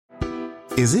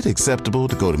Is it acceptable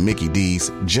to go to Mickey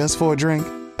D's just for a drink?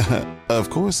 Of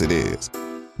course it is.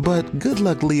 But good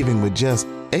luck leaving with just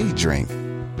a drink.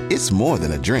 It's more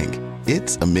than a drink.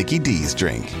 It's a Mickey D's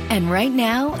drink. And right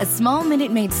now, a small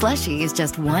Minute Maid slushie is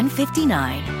just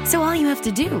 $1.59. So all you have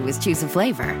to do is choose a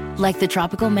flavor, like the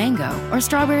tropical mango or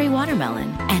strawberry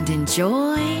watermelon, and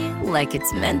enjoy like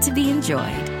it's meant to be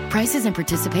enjoyed. Prices and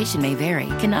participation may vary.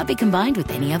 Cannot be combined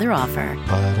with any other offer.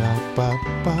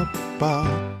 Ba-da-ba-ba-ba.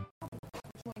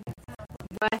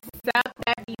 What's up,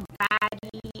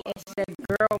 everybody? It's your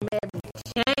girl, Mary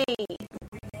Jane.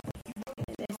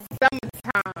 It's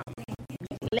summertime.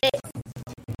 Lit.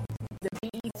 The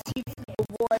BET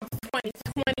Awards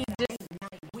 2020 just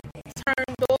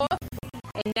turned off,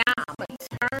 and now I'm going to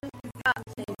turn up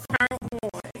and turn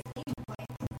on.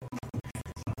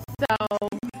 So,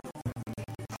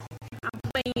 I'm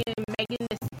playing Megan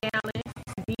Thee Stallion,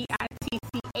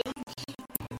 B-I-T-C-H,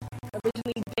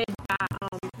 originally did by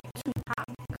Tupac.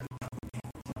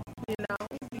 You know,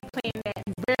 playing that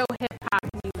real hip-hop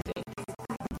music.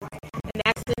 And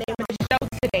that's the name of the show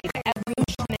today, The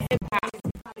Evolution of Hip-Hop.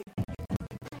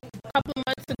 A couple of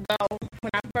months ago,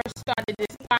 when I first started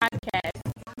this podcast,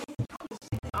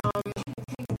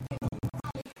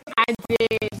 I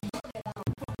did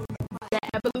the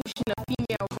evolution of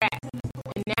female rap.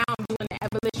 And now I'm doing the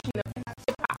evolution of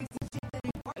hip-hop.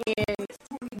 And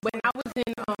when I was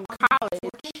in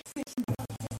college,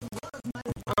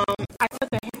 I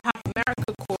took a Hip Hop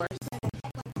America course,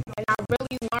 and I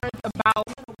really learned about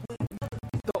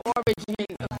the origin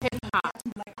of hip hop.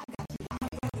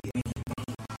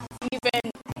 Even,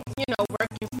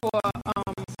 working for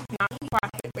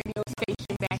non-profit radio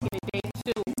station back in the day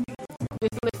too,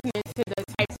 just listening to the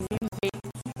type of music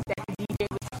that the DJ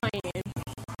was playing,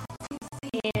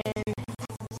 and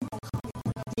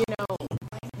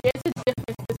there's a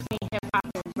difference between hip hop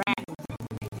and rap.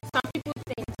 Some people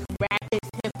think rap is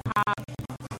hip hop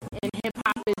and hip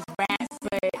hop is rap,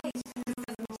 but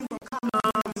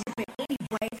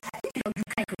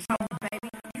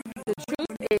the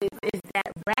truth is that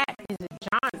rap is a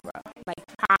genre, like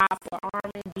pop or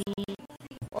R&B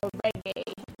or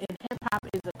reggae, and hip hop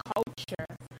is a culture.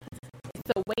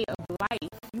 It's a way of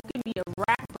life. You can be a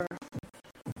rapper,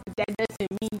 but that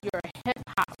doesn't mean you're a hip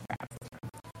hop rapper.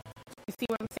 You see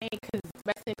what I'm saying? Because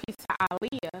rest in peace to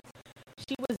Aaliyah,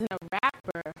 she wasn't a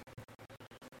rapper,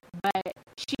 but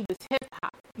she was hip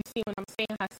hop. You see what I'm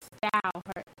saying? Her style,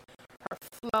 her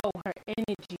flow, her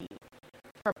energy,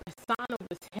 her persona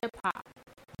was hip hop.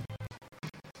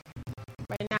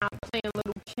 Right now I'm playing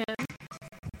Little Kim.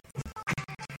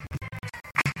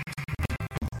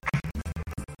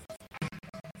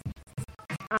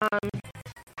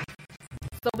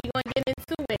 So we gonna get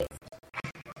into it.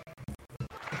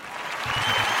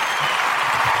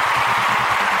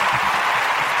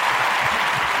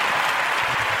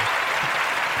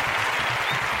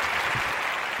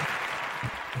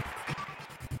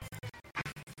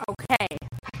 Okay.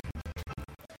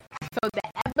 So the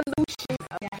evolution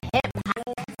of hip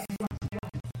hop.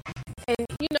 And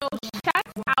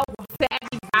shout out to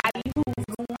everybody who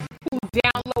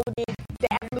downloaded the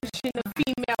Evolution of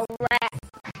Female Rap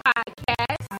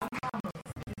podcast.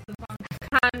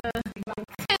 Kind of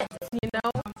intense,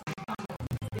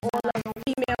 all of the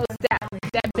females that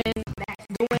been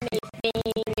doing their thing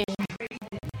and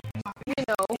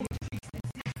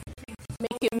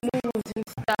making moves and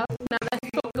stuff. Now let's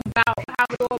talk about how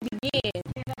it all began.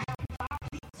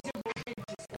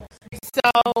 So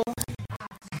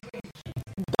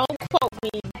don't quote me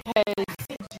because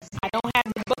I don't have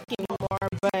the book anymore,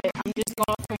 but I'm just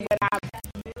going from what I've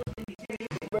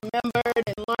remembered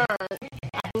and learned.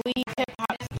 I believe hip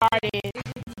hop started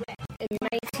in the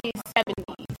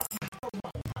 1970s,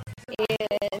 and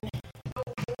it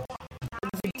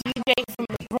was a DJ from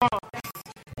the Bronx.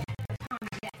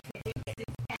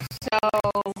 So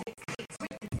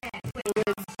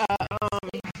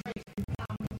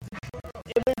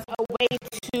it was a way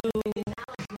to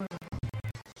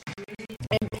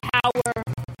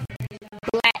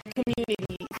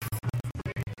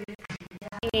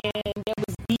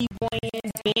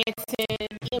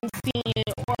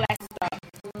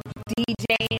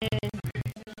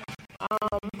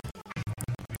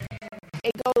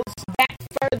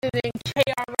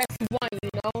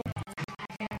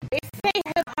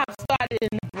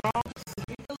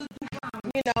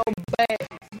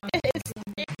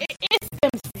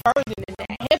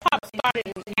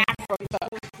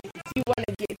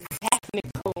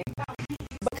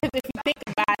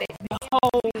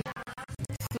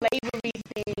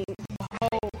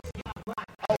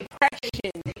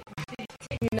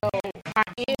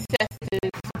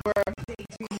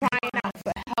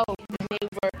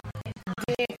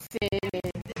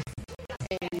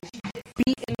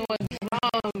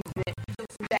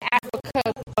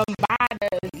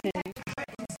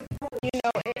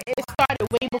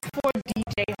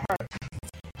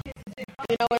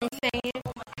You know what I'm saying?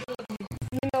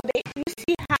 You know, you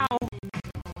see how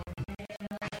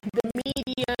the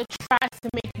media tries to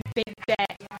make you think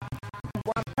that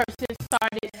one person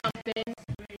started something,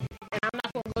 and I'm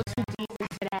not going to go too deep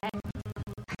into that,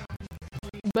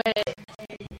 but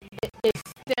it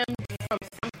stemmed from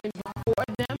something before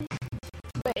them,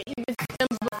 but it even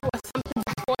stems before something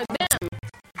before them.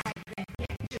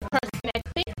 The person that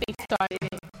think they started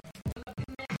it.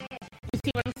 You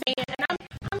see what I'm saying? And I'm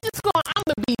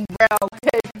gonna be real,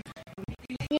 because,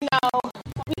 you know,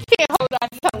 we can't hold our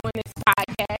tongue on this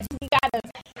podcast. We gotta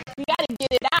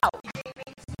get it out.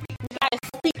 We gotta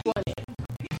speak on it.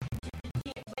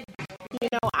 You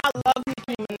know, I love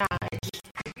Nicki Minaj.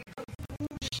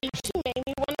 She made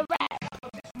me want to rap.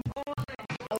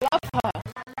 I love her.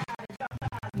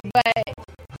 But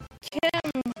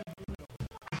Kim,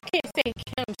 I can't say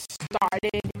Kim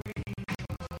started,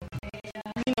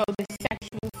 you know, the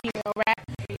sexual female rap.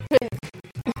 Because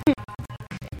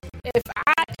if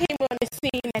I came on the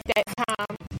scene at that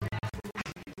time,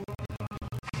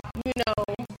 you know,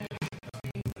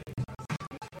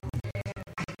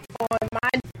 on my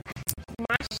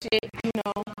shit, you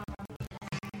know,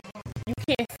 you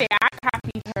can't say I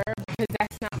copied her, because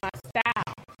that's not my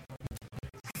style.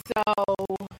 So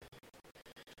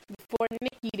before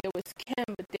Nicki, there was Kim,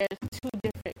 but there's two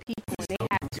different people, and they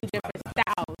have two different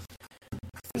styles.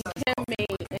 See, Kim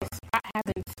have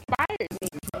inspired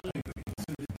Nicki,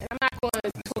 and I'm not going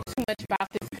to talk too much about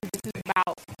this, because this is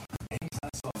about,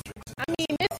 I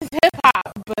mean, this is hip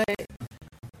hop, but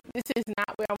this is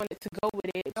not where I wanted to go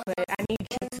with it. But I need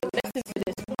you to listen to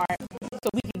this part so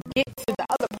we can get to the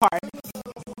other part.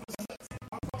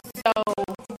 So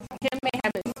Kim may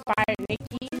have inspired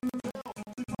Nicki,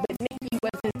 but Nicki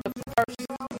wasn't the first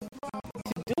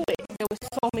to do it. There was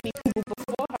so many people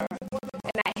before her,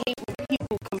 and I hate when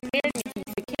people compare Nicki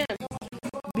to Kim,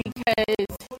 because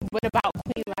what about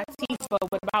Queen Latifah?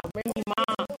 What about Remy Ma?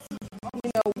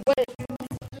 You know what?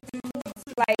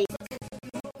 Like,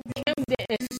 Kim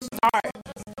didn't start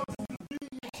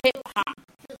hip hop,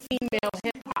 female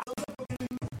hip hop.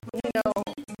 You know,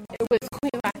 it was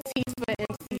Queen Latifah,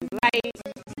 MC Lyte,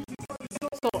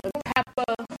 Salt-N-Pepa.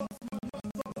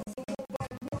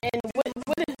 And what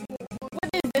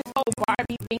is this whole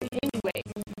Barbie thing anyway?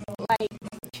 Like,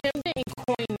 Kim didn't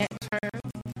coin that term,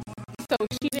 so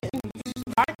she didn't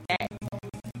start that.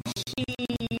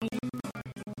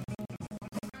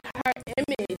 Her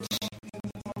image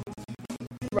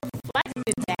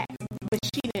reflected that, but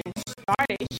she didn't start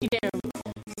it. She didn't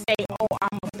say, "Oh,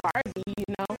 I'm a Barbie," you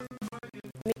know.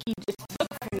 Nicki just took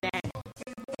from that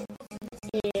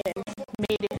and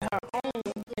made it her own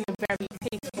in a very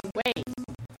tasteful way.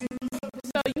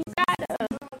 So you gotta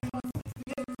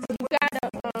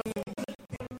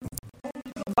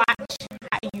watch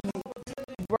how you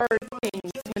word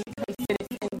things when it comes to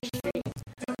this industry,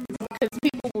 because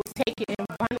people will take it and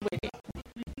run with it.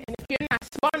 And if you're not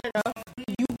smart enough,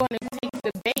 you're gonna take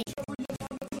the bait,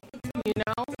 you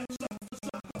know.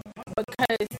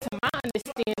 Because to my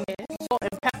understanding,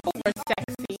 Salt-N-Pepa were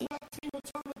sexy.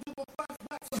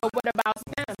 So what about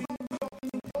them?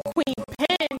 Queen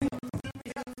Pen,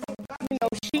 you know,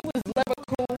 she was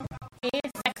lyrical and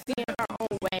sexy in her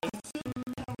own way.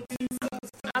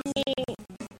 I mean,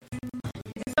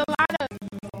 there's a lot of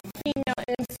female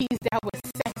MCs that were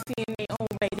sexy in their own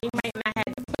way. They might not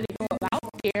have to put it all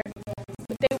out there,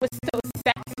 but they were still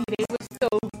sexy. They were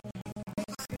still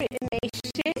spitting their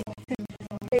shit.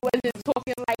 They wasn't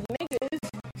talking like niggas.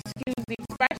 Excuse the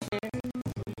expression.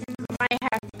 I might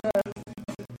have to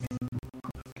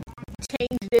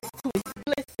change this to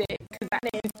explicit, because I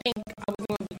didn't think I was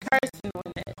going to be cursing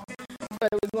on this, but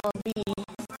it was going to be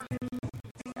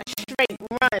a straight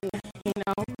run, you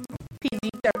know,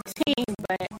 PG-13,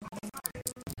 but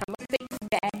I'm going to fix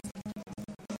that.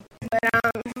 But,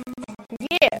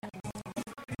 yeah.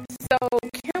 So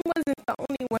Kim wasn't the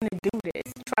only one to do this,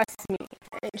 trust me.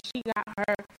 And she got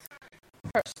her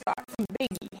start from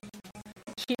Biggie.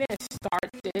 She didn't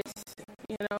start this,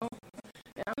 you know.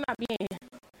 And I'm not being,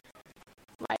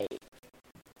 like,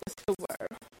 what's the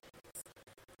word?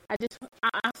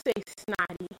 I'll say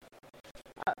snotty.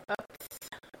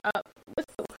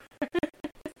 What's the word?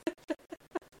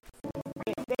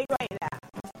 They right now.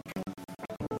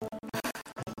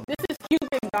 This is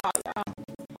Cuban Doll, y'all.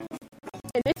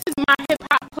 And this is my hip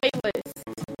hop playlist.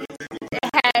 It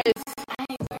has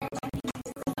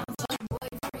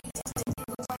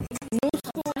new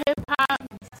school hip hop,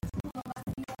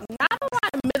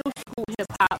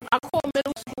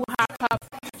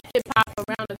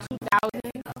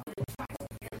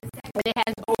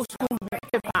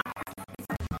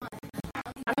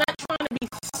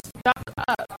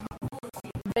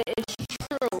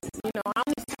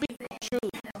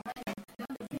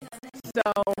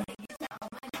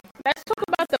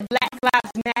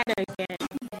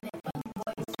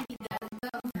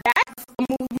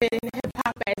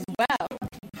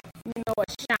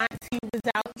 Ashanti was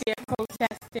out there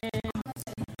protesting.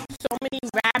 So many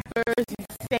rappers and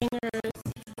singers,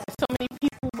 so many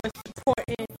people were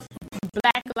supporting the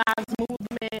Black Lives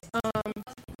Movement.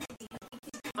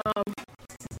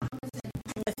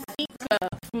 Masika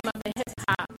from Love and Hip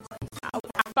Hop,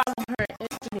 I follow her on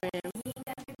Instagram,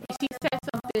 and she said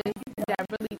something that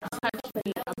really touched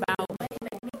me about,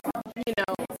 you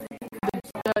know,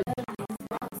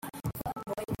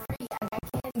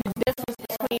 the difference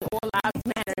between All Lives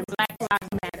Matter and Black Lives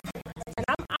Matter. And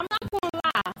I'm not gonna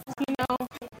lie, you know,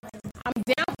 I'm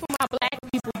down for my black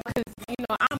people because, you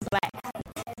know, I'm black.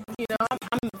 You know,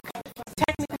 I'm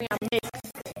technically I'm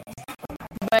mixed,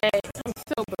 but I'm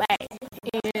still black.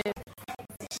 And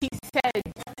she said,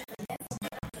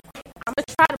 I'm gonna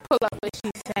try to pull up what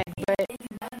she said, but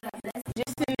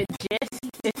just in the gist,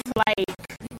 it's like,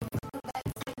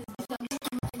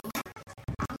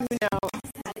 you know,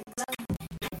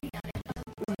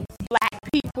 black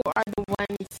people are the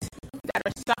ones that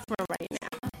are suffering right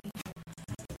now.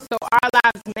 So our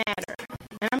lives matter.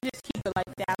 And I'm just keep it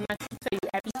like that. I'm not gonna tell you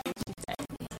everything she said.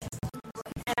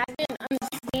 And I didn't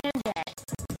understand that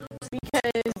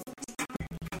because,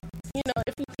 you know,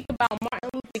 if you think about Martin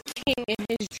Luther King and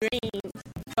his dream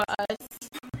for us,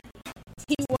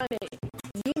 he wanted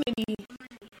unity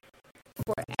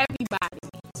for everybody.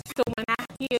 So when I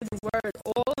hear the word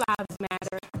All Lives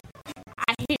Matter,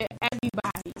 I hear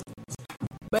everybody.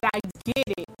 But I get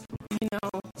it, you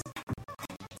know.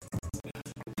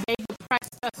 They've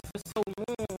oppressed us for so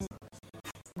long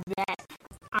that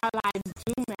our lives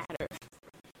do matter.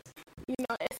 You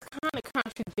know, it's kind of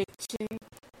contradiction.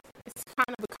 It's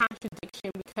kind of a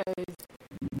contradiction because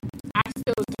I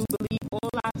still do believe all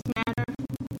lives matter,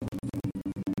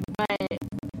 but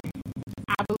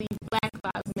I believe Black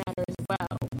Lives Matter as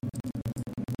well.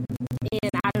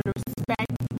 And out of the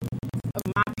respect of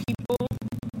my people,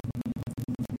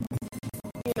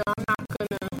 you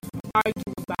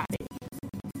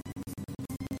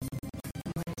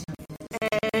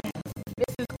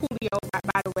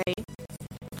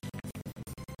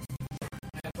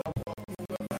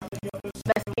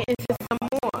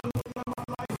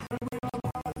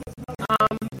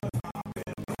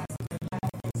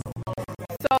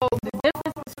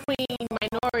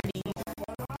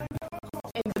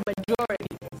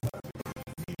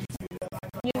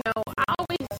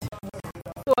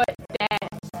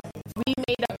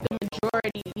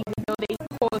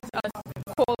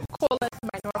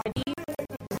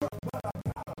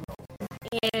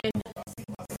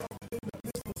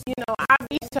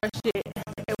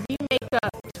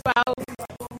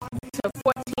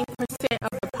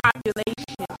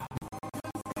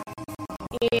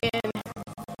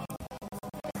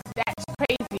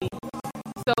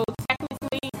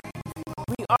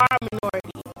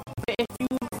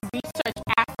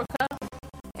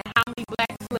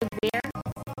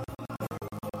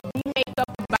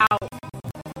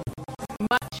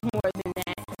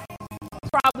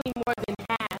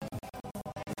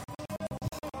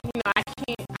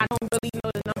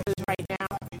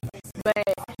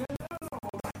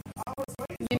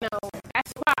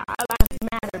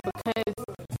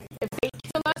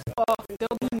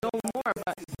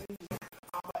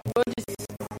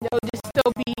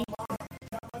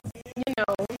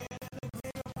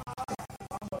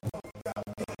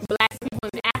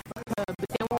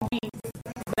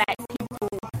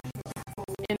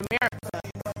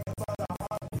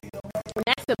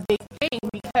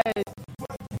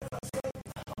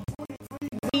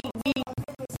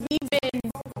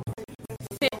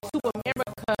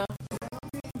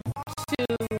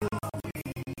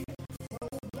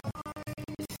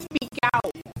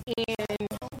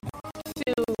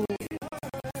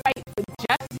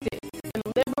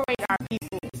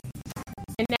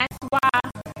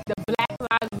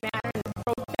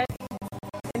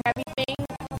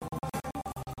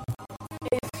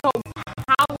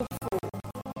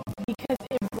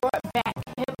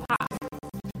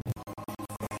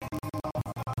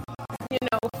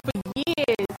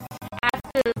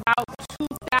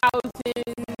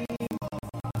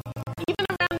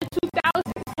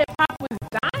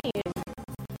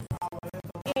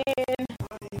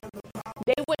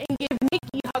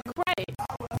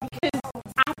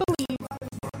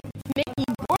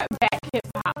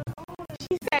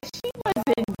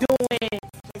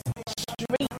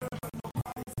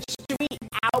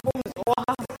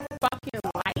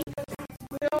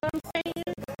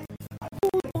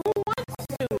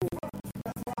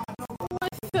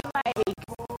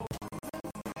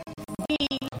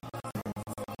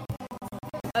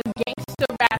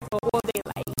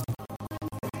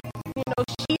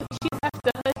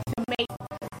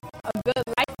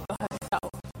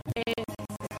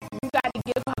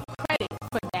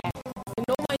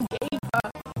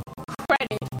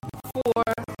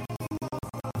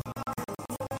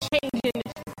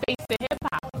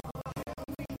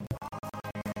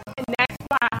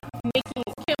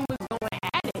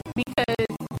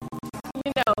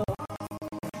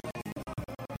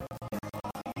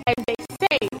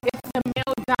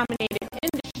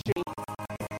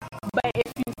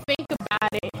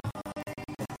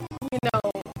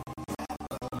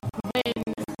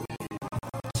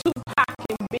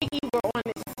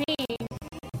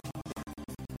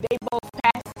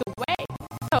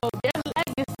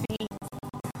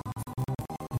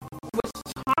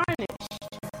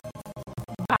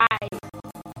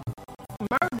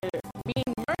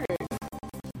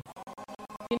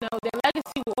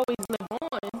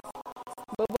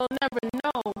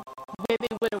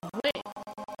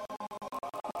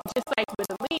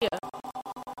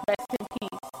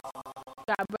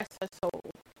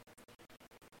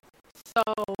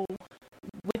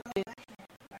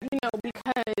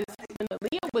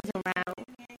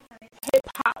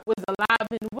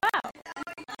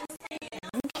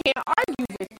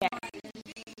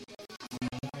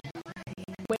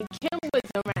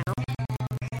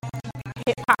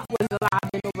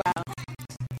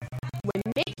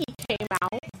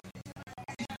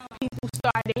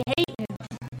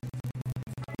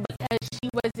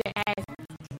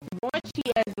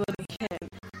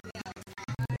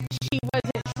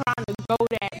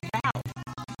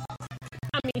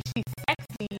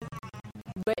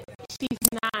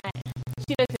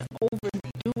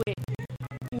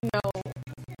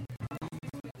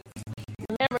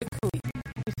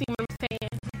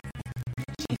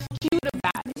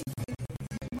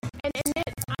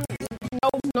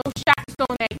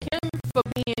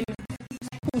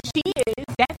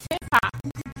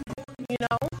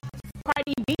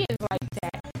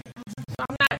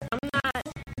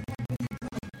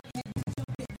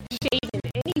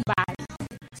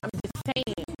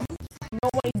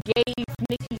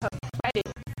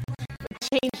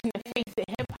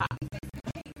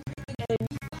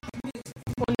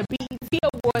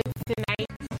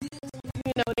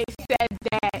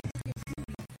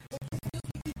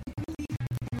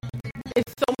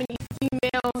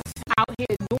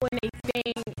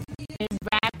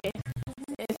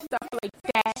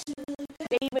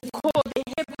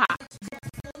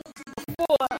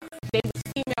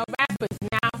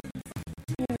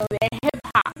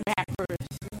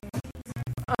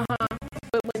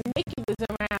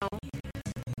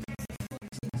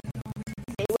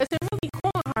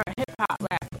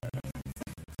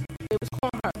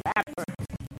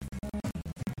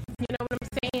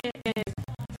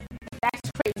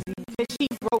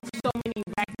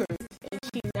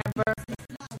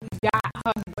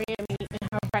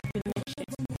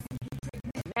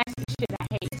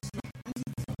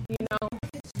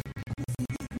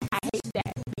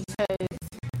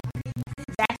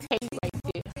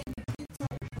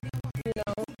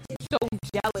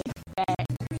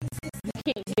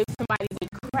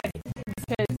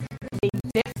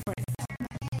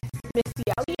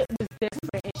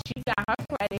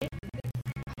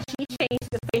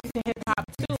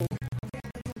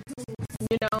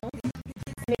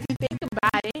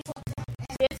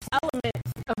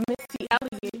Missy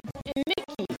Elliott and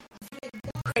Nicki.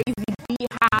 Crazy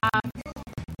Beehive.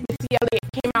 Missy Elliott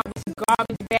came out with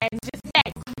Garbage Bag. Just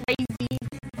that crazy,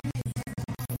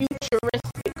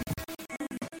 futuristic,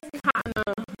 kind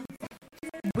of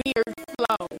weird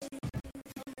flow.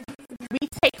 We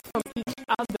take from each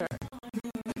other.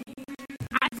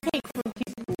 I take from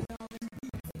people.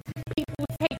 People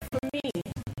take from me.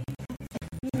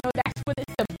 You know, that's what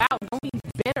it's about. Don't be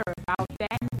bitter about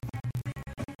that.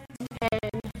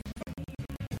 And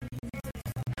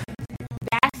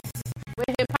that's what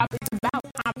hip hop is about,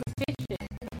 competition.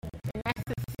 And that's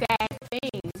the sad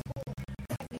thing.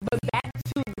 But back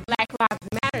to the Black Lives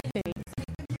Matter thing.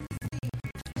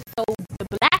 So the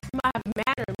Black Lives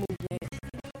Matter movement,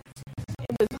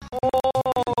 it was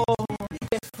all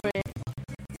different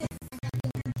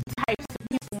types of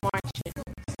people marching.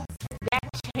 That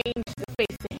changed the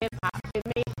face of hip hop. It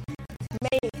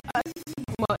made us,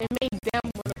 well, it made them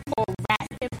want to call rap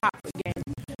hip hop again,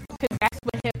 because that's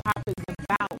what hip hop is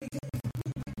about.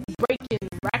 Breaking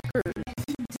records,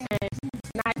 and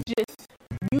not just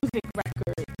music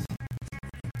records,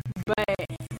 but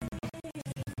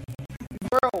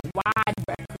worldwide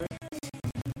records.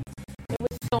 There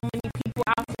was so many people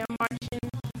out there marching,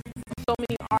 so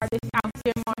many artists out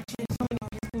there marching, so many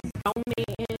people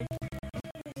donating.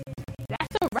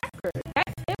 That's a record.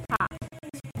 That's hip hop.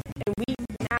 And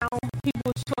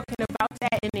people is talking about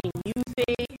that in their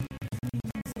music,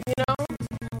 you know.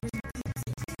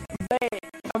 But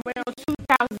around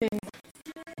 2000,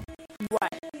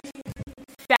 what,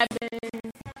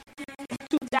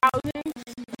 2000,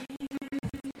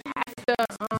 after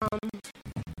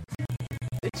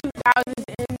the 2000s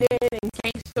ended and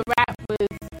gangsta rap was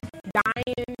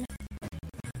dying,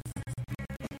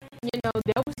 you know,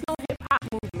 there was no hip hop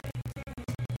movement.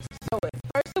 So at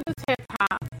first it was hip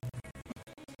hop,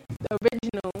 the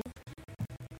original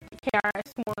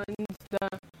KRS Ones, the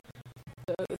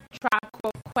Tribe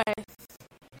Called Quest.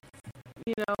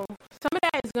 You know, some of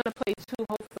that is gonna play too,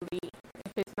 hopefully,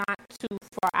 if it's not too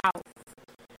far out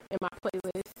in my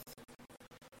playlist.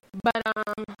 But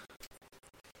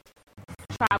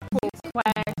Tribe Called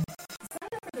Quest,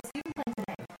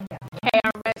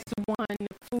 KRS-One,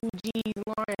 Fugees,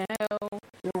 Lauryn Hill,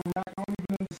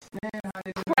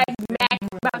 Craig Mack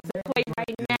about to play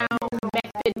right now,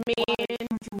 Method Man.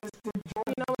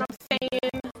 You know what I'm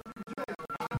saying?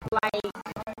 Like,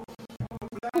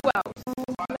 who else?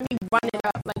 Let me run it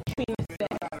up, like Trina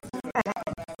said.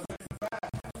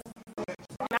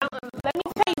 Now, let me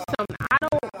tell you something. I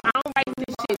don't write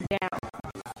this shit down.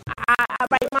 I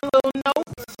write my little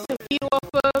notes to feed off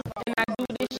of, and I do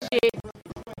this shit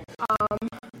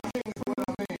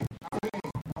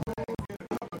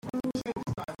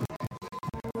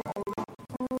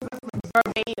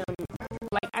verbatim.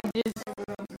 Like, I just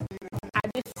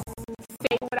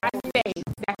say what I say.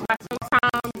 That's why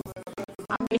sometimes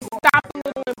I may stop a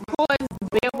little and pause.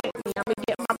 Bear with me. I'm gonna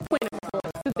get my point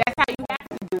across, because that's how you have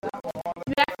to do it.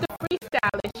 You have to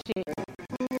freestyle this shit.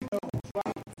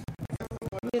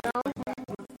 You know?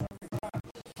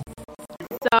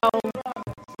 So,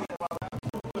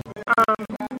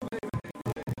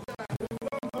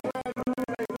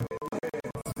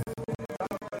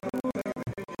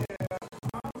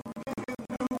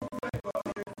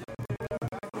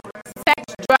 sex,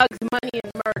 drugs, money,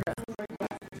 and murder.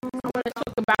 I want to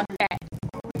talk about that.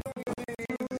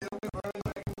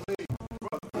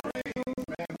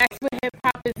 That's what hip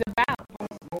hop is about.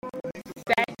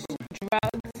 Sex,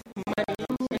 drugs, money,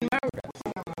 and murder.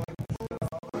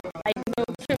 Like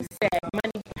Lil Kim said,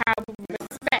 money, power,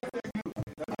 respect.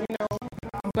 You know,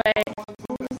 but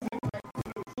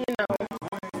you know,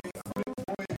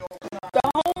 the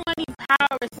whole money,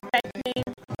 power, respect thing,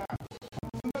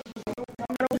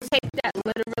 I don't take that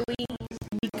literally.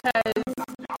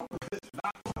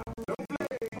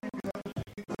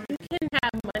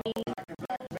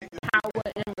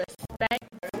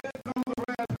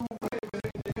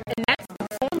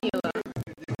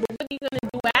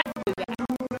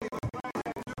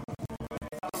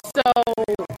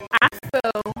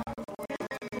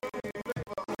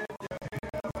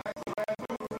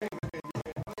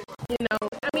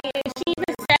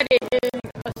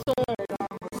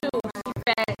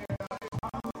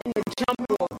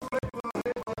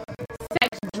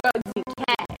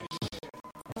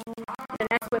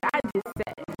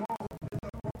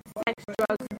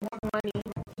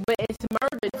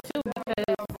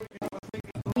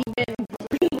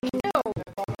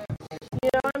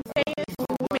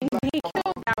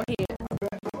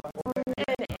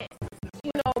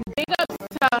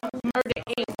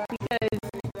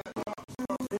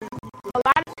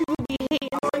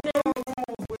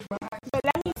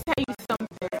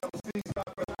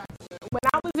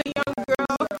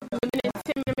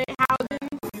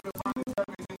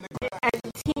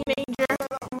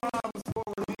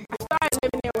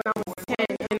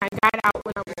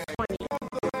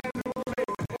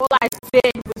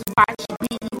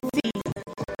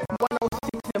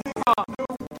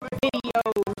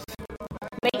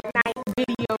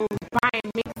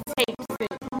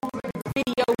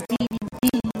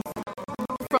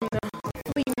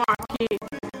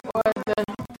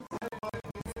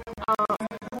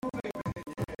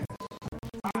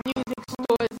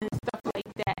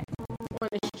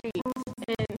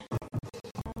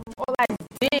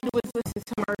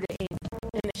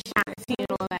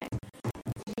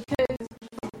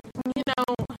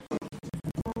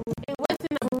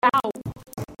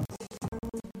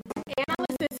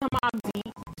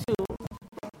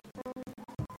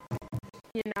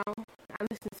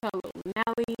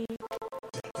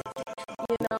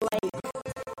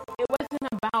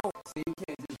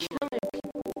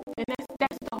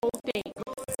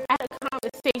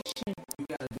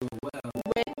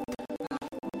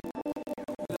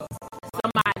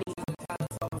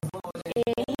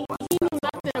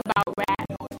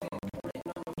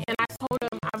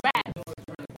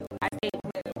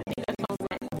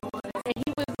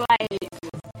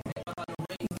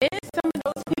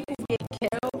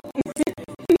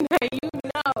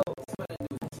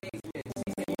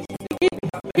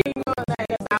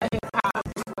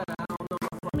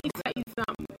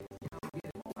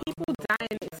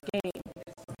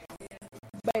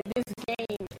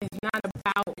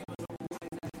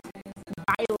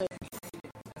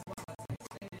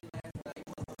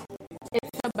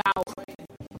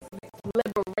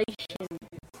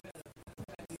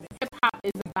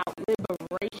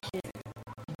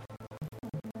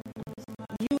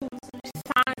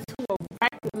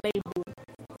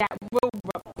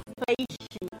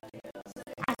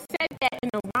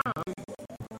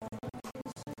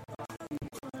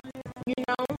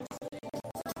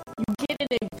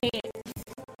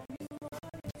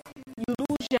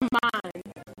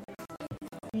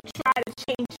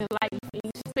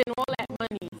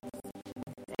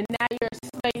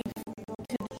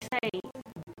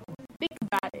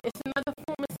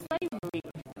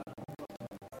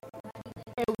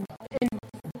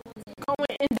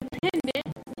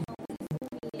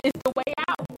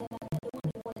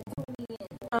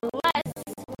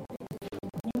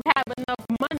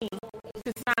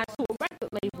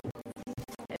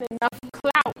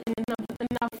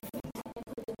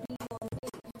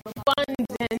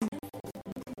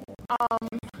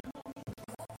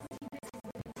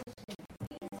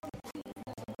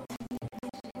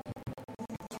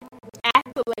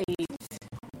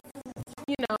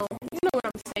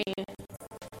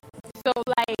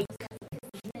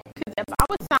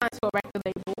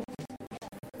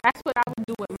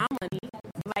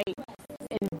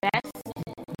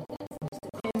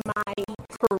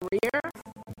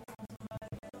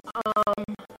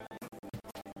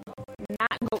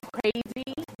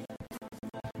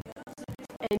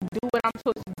 what I'm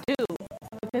supposed to do.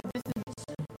 Because this is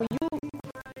when you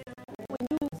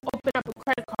open up a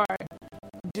credit card,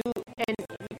 and your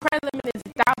credit limit is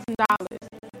 $1,000. I'm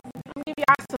gonna give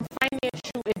y'all some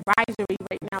financial advisory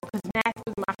right now because math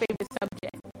was my favorite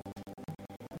subject.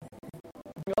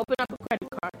 You open up a credit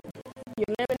card,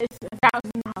 your limit is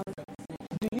 $1,000.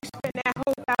 Do you spend that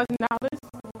whole $1,000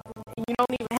 and you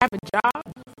don't even have a job?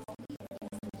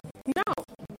 No.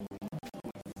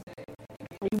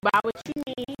 You buy what you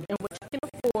need and what you can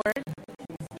afford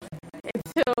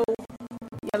until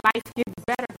your life gets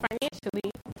better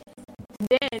financially.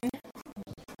 Then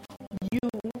you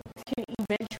can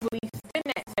eventually spend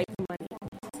that type of money.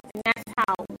 And that's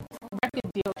how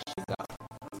record deals should go.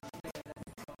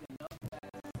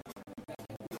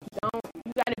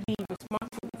 You gotta be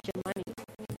responsible with your money.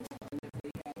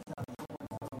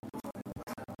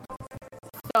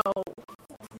 So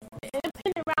the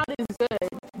independent route is good,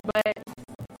 but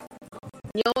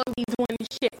you don't want to be doing this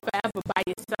shit forever by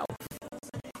yourself.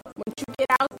 Once you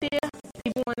get out there,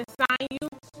 people want to sign you.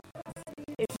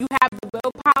 If you have the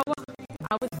willpower,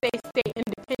 I would say stay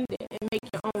independent and make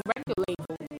your own record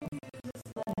label.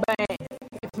 But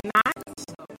if not,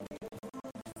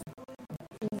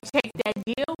 you take that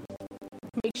deal,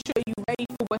 make sure you're ready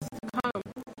for what's to come.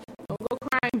 Don't go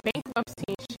crying bankruptcy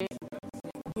and shit.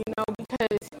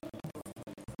 Because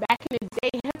back in the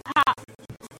day, hip-hop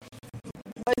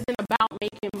wasn't about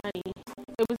making money.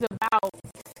 It was about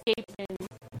escaping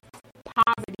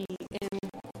poverty and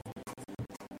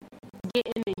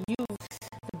getting the youth,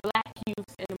 the black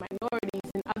youth and the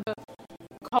minorities and other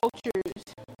cultures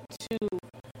to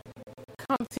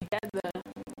come together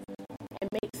and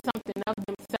make something of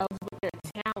themselves with their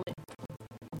talent.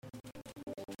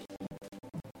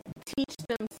 Teach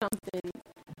them something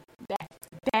that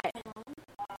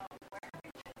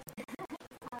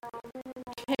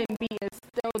can be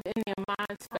instilled in their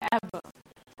minds forever.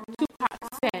 Tupac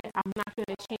said, "I'm not going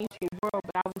to change your world,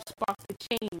 but I will spark the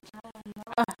change."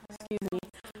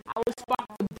 I will spark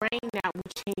the brain that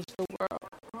will change the world.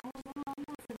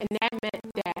 And that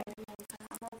meant that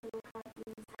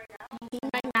he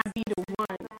might not be the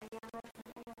one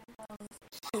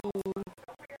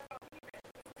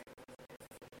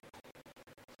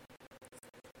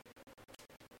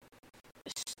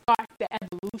to start the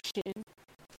evolution,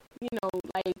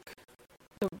 like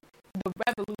the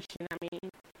revolution,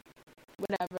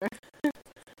 whatever.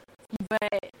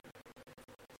 But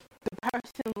the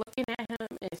person looking at him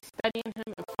and studying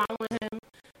him and following him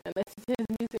and listening to his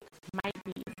music might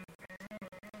be.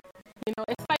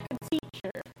 It's like a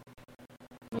teacher.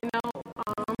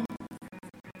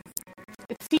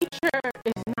 A teacher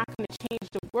is not going to change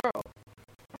the world.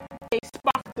 They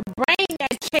spark the brain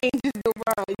that changes the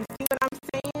world. You see what I'm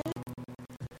saying?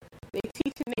 They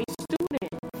teaching their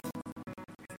students.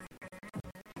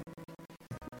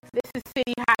 This is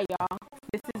City High, y'all.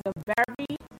 This is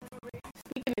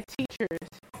speaking of teachers,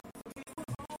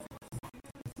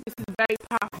 this is a very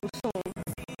powerful song.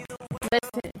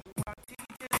 Listen.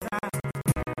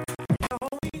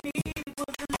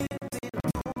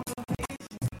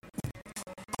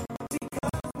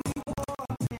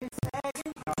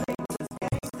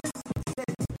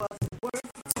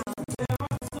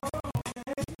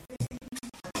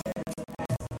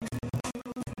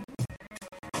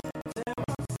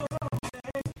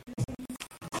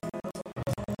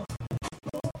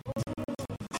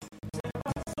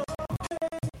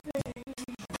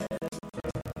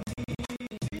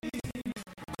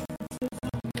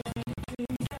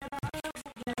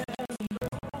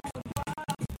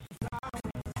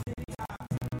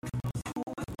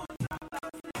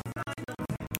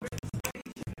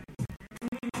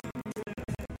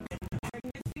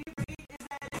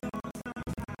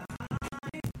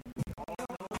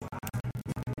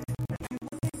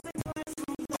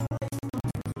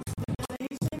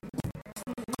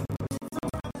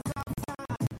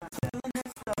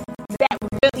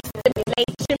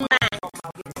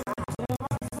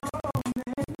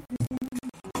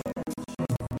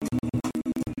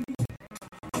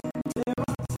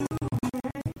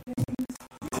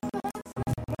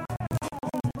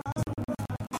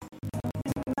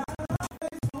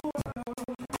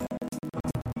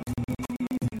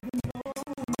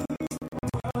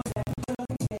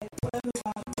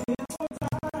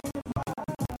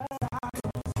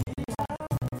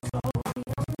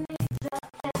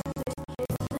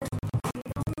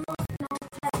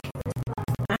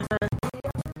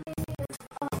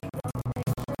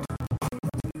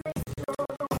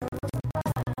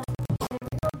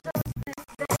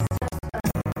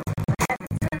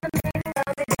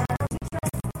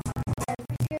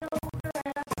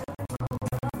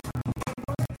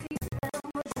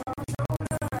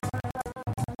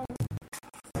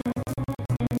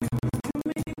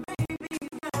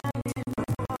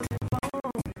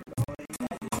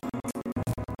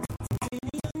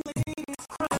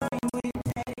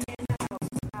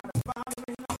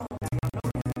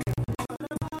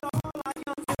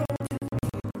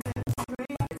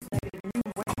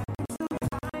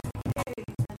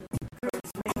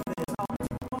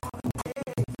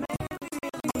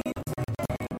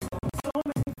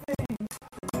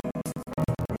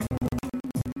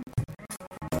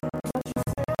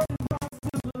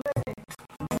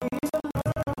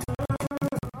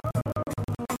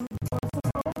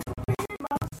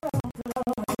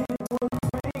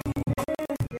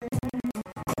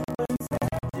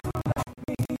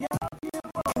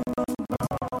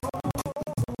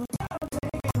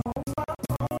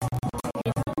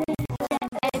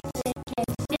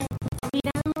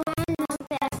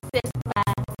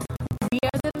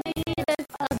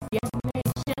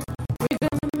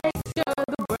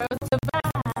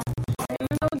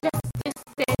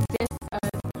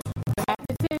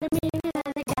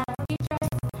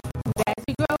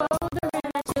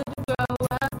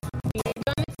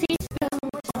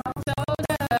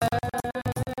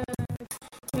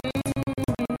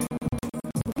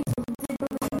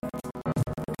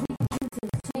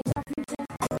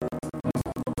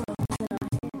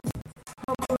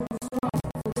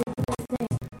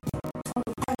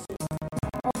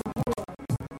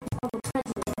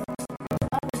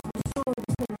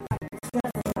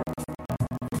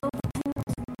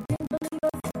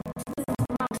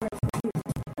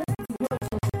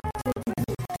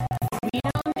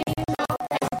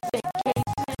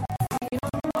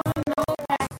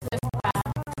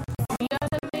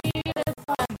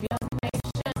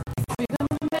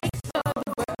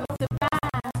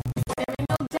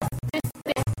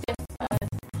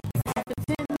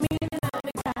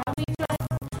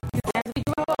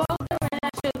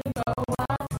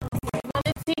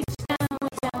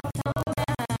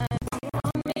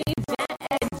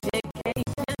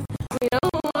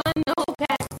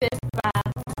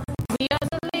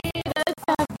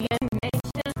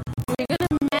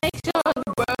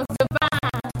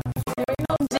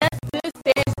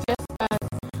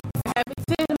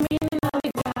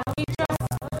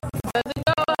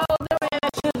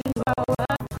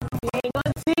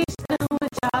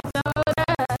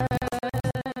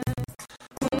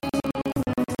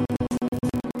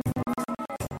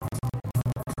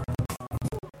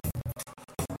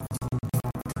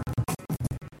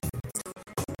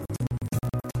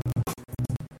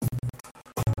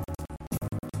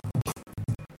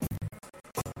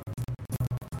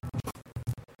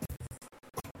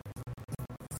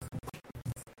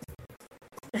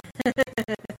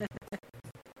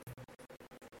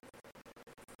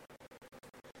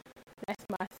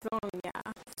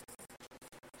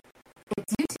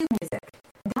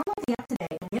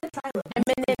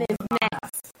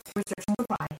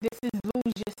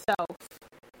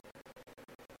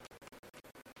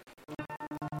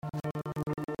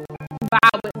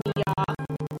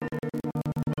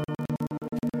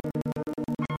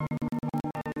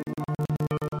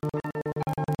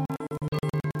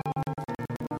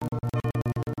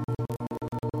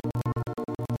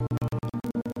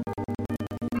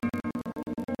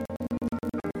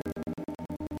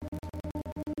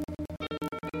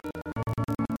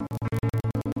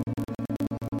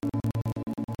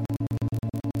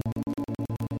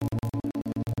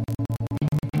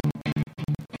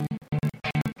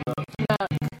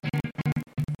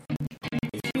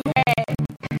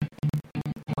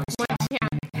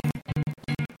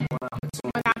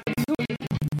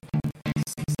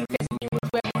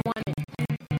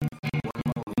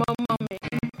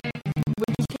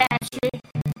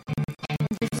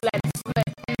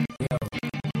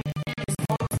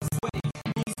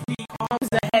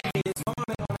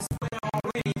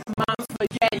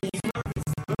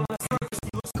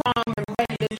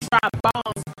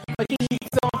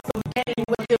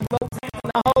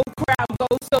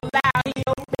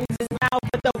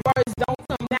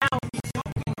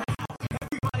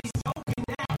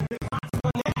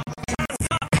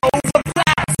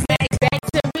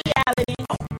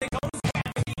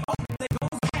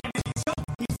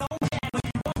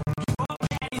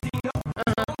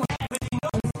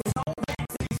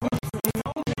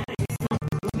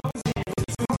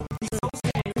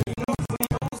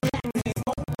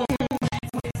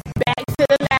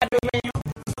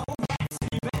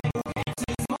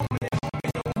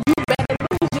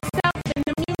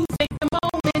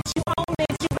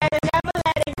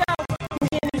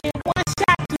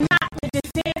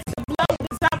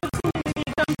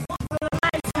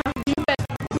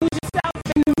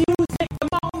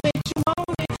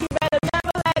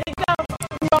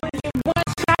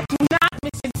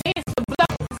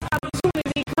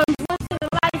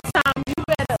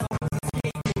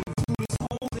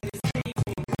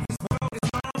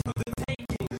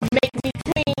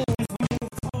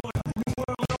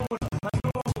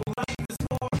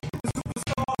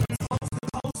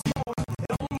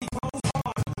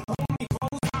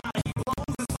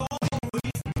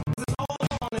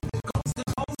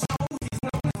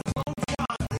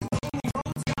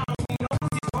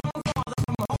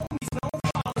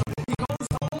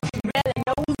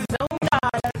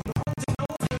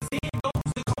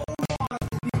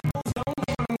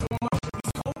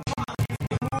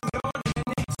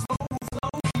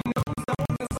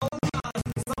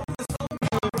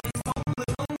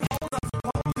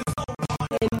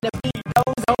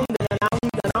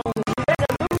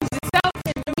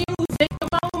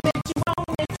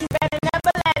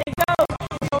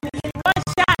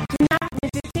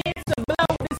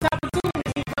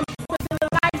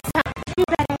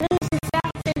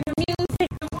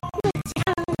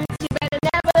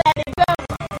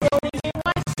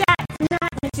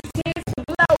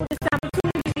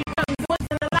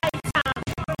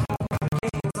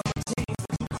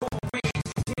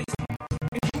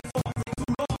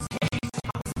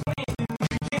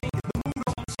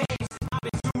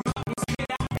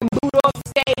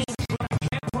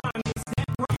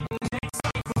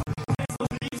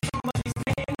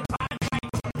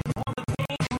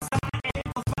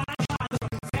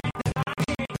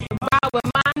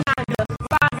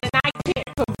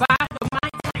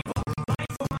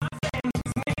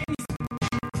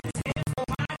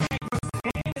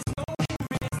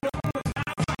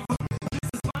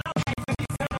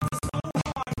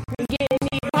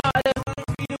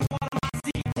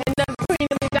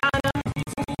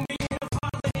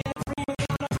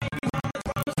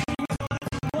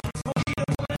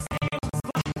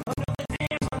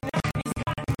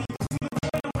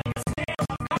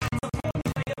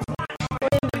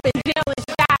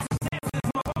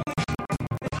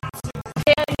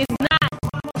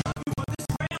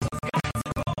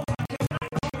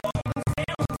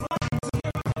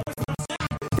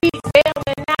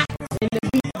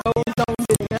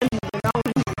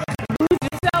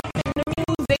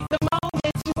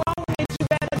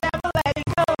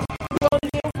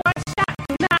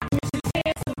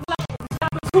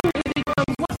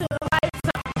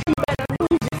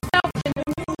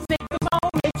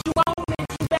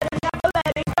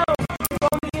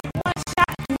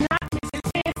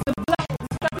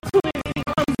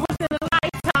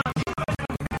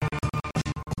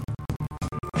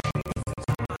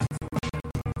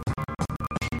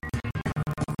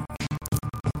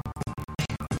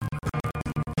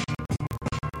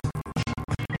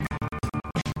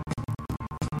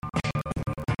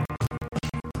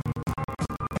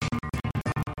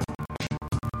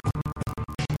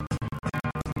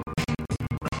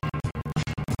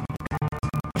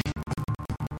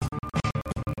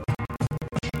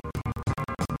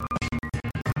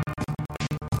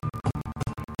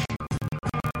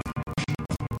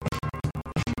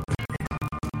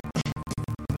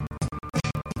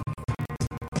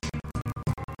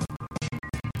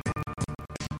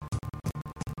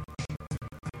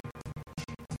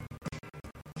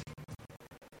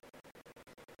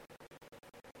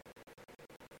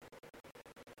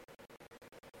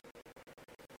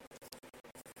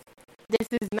 This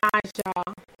is Nas,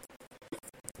 y'all.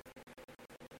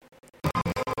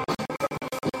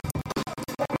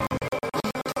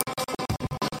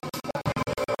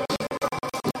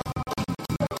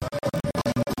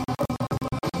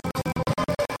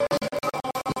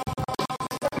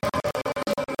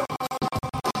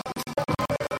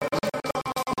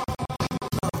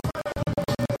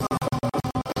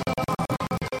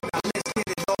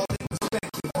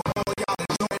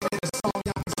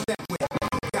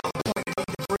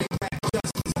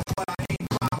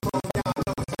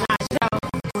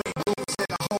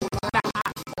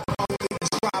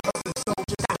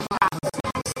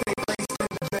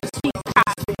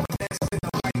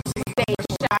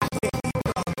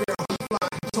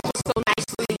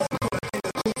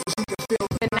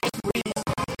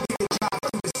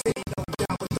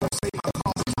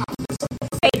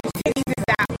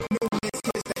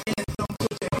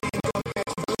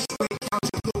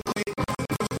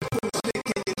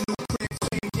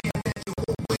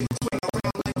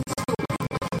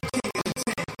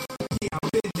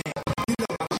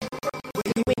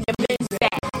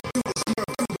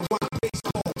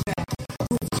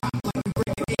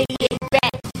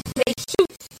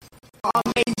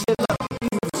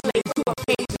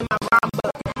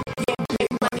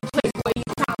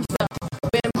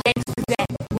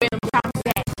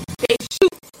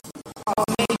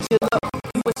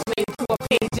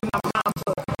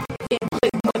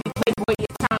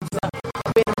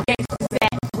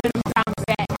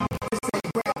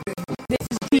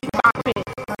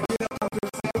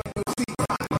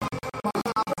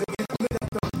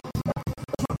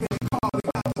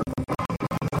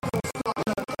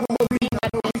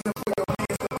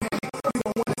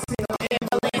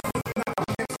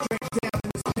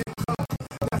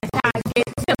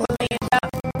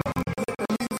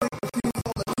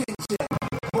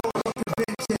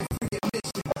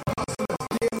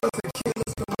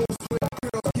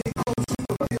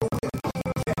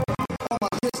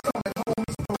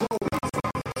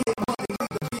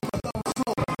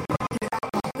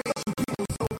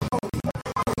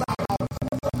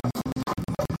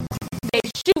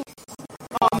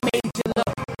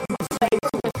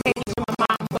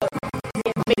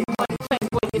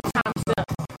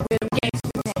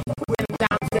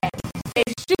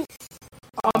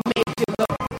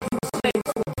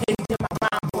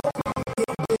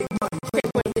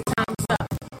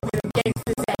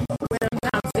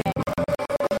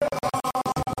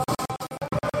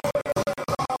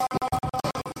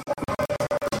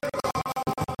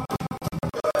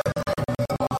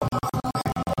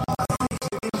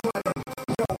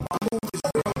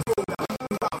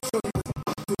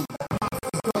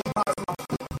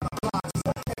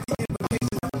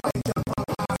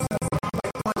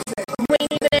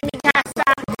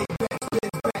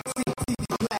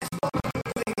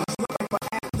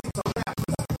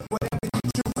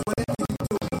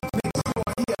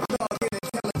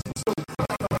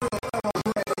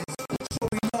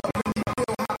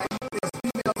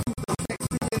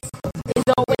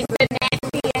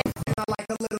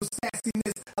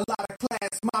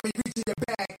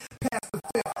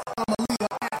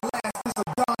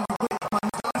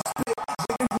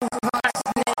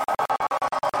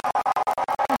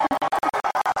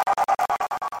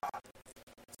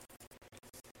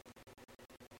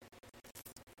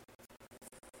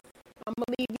 I'm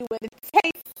gonna leave you with a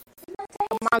taste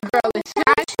of my girl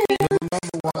Ashanti and Biggie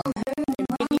Smalls.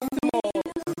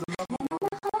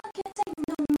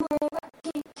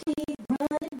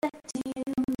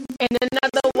 And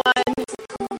another one.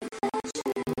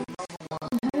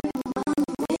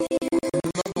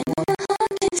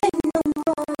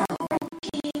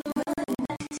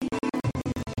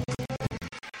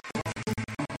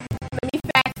 Let me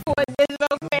fast forward this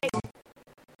real quick.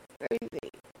 Let me see.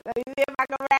 Let me see if I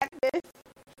can rap this.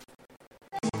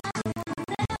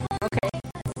 Okay.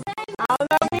 I don't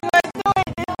know if we're going to do it.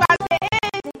 This is about to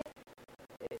end.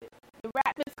 The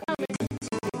rap is coming.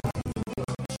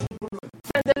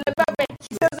 Turn the lip up and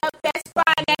tilt up that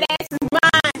spine. That ass is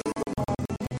mine.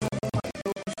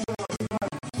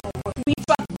 We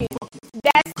fucking.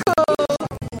 That's cool.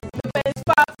 The best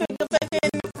pop in the button.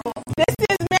 This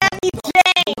is Mammy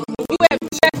Jane. You have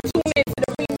just tuned into the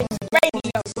Remix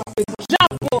Radio.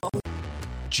 Jump off.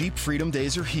 Jeep Freedom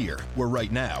Days are here, where right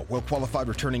now, well-qualified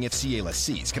returning FCA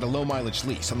lessees get a low-mileage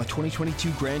lease on the 2022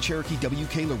 Grand Cherokee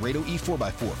WK Laredo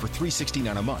E4x4 for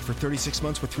 $369 a month for 36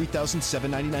 months with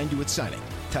 $3,799 due at signing.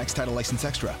 Tax, title, license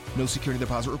extra. No security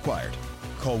deposit required.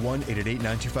 Call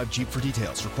 1-888-925-JEEP for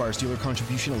details. Requires dealer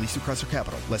contribution at least through Chrysler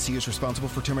Capital. Lessee is responsible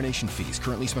for termination fees.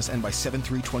 Current lease must end by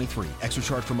 7/3/23. Extra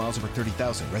charge for miles over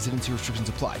 30,000. Residency restrictions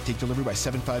apply. Take delivery by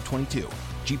 7/5/22.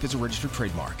 Jeep is a registered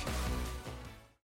trademark.